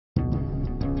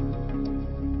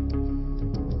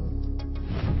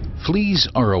Fleas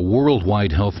are a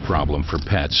worldwide health problem for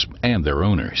pets and their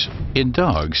owners. In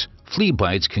dogs, flea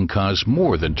bites can cause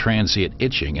more than transient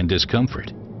itching and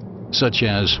discomfort, such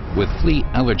as with flea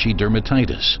allergy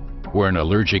dermatitis, where an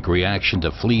allergic reaction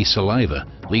to flea saliva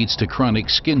leads to chronic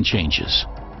skin changes.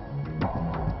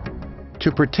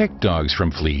 To protect dogs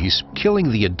from fleas,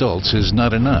 killing the adults is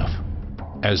not enough,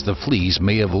 as the fleas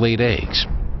may have laid eggs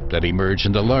that emerge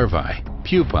into larvae,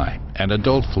 pupae, and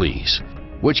adult fleas,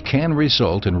 which can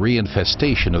result in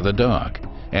reinfestation of the dog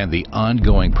and the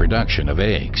ongoing production of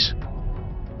eggs.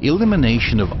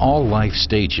 Elimination of all life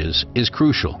stages is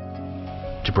crucial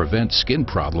to prevent skin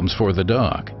problems for the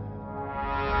dog.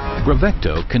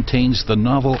 Bravecto contains the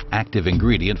novel active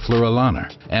ingredient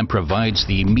fluorolana and provides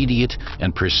the immediate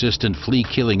and persistent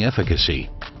flea-killing efficacy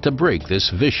to break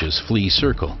this vicious flea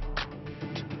circle.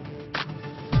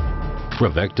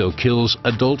 Bravecto kills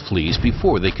adult fleas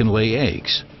before they can lay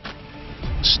eggs.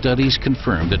 Studies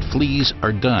confirm that fleas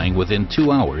are dying within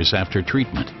 2 hours after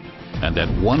treatment, and that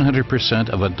 100%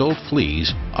 of adult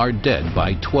fleas are dead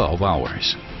by 12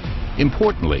 hours.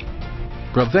 Importantly,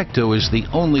 Bravecto is the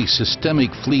only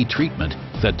systemic flea treatment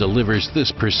that delivers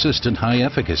this persistent high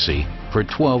efficacy for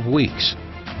 12 weeks,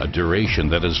 a duration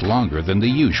that is longer than the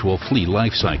usual flea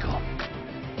life cycle.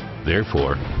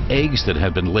 Therefore, eggs that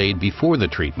have been laid before the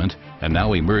treatment and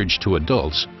now emerge to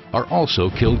adults are also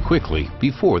killed quickly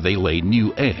before they lay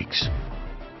new eggs.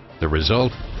 The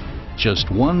result?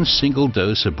 Just one single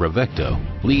dose of Bravecto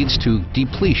leads to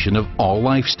depletion of all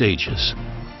life stages,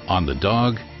 on the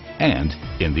dog and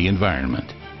in the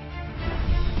environment.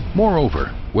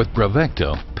 Moreover, with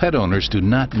Bravecto, pet owners do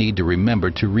not need to remember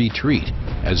to retreat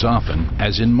as often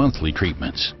as in monthly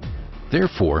treatments.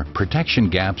 Therefore, protection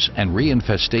gaps and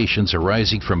reinfestations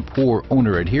arising from poor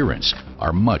owner adherence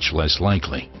are much less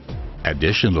likely.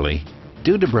 Additionally,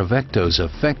 due to Bravecto's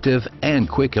effective and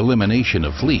quick elimination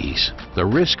of fleas, the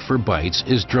risk for bites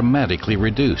is dramatically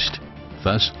reduced,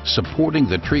 thus supporting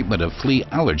the treatment of flea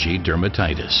allergy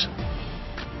dermatitis.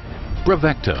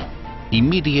 Bravecto,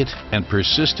 immediate and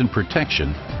persistent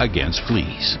protection against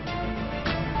fleas.